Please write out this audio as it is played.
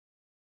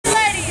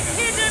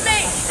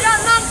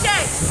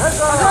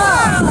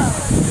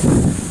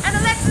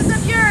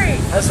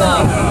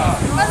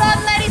My lord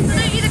and ladies,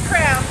 salute you the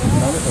crown.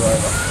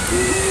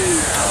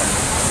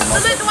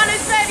 Salute the one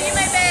whose favour you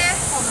may bear.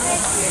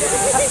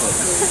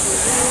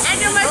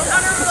 And your most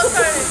honourable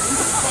opponent.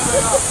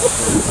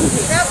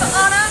 Now for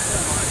honour,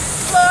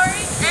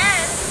 glory,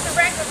 and the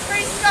rank of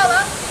free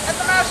scholar at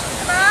the Marshal's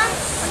command.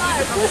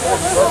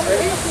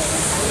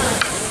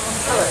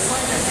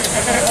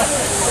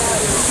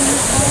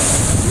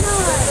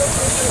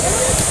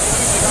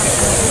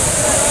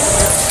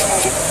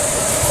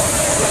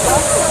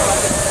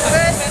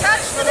 First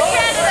touch to the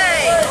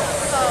candidate.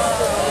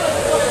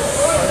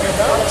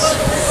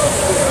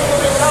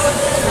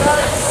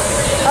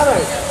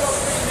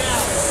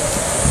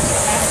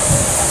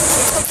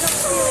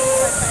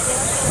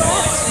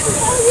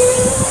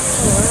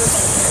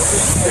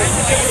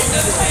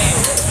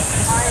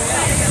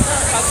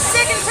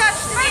 Second touch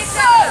to the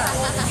examiner.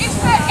 Is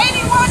there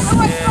anyone who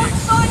has not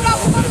signed up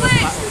for the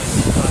list?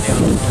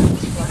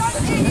 If you don't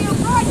hear you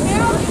right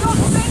now, you're not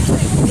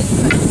listening.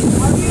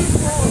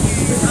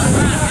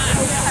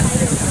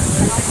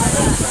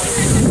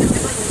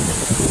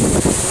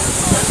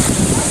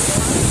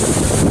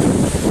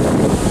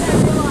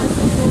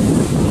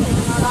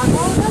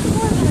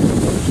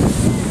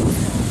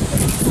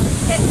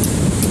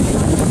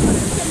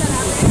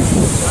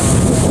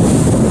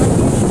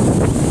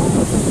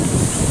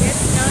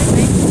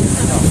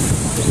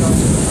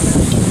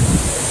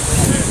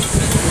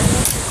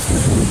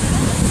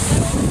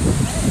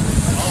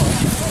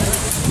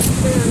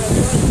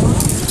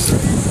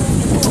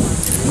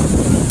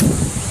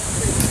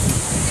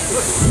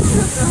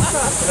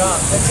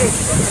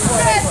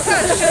 Third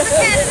touch to the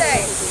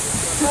candidate.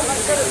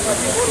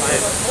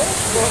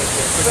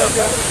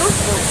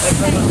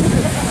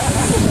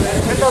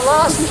 And the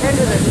last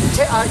candidate,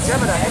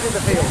 examiner, entered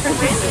the field.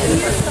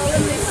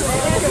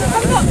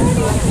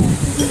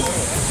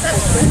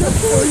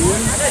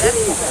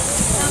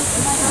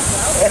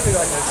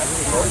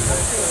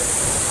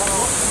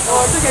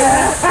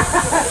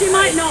 She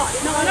might not.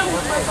 No, I don't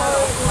want to.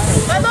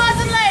 My lords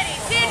and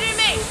ladies, here to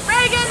meet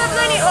Rapier of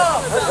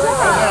Hall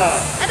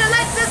and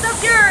Alexous of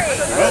Yuri.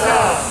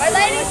 My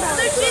ladies,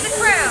 salute you the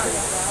crown.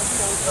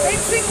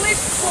 Fencing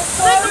list.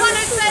 Salute the one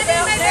whose favour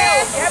you may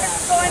bear. You haven't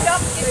signed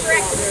up, get your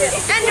act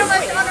together. And your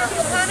most honourable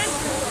opponent.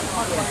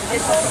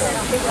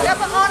 Now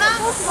for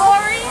honour,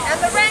 glory, and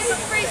the rank of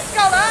free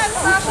scholar at the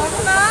Marshal's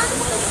command.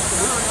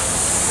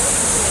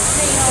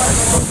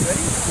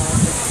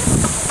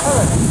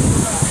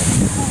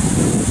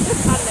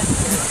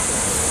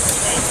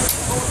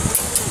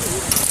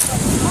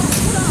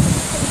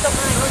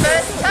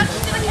 First touch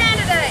to the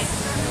candidate.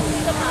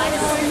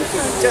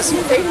 Just each.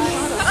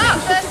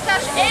 First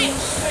touch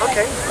each.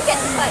 Okay.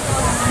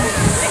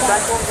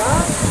 Back on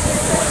guard.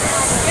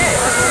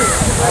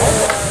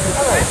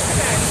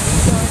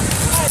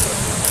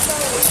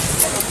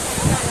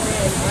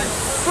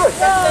 Good.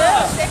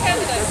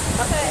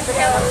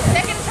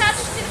 Second touch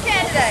to the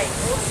candidate.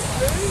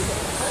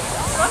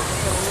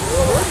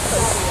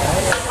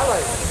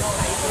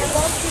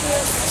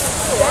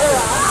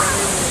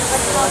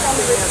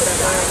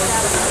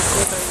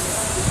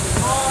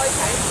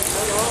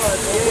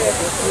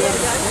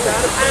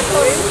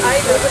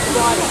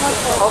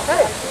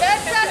 Okay.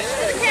 Third touch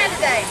to the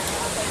candidate.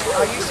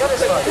 Are you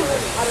satisfied?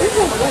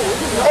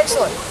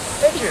 Excellent.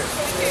 Thank you.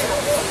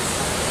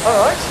 All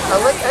right.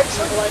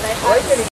 Excellent.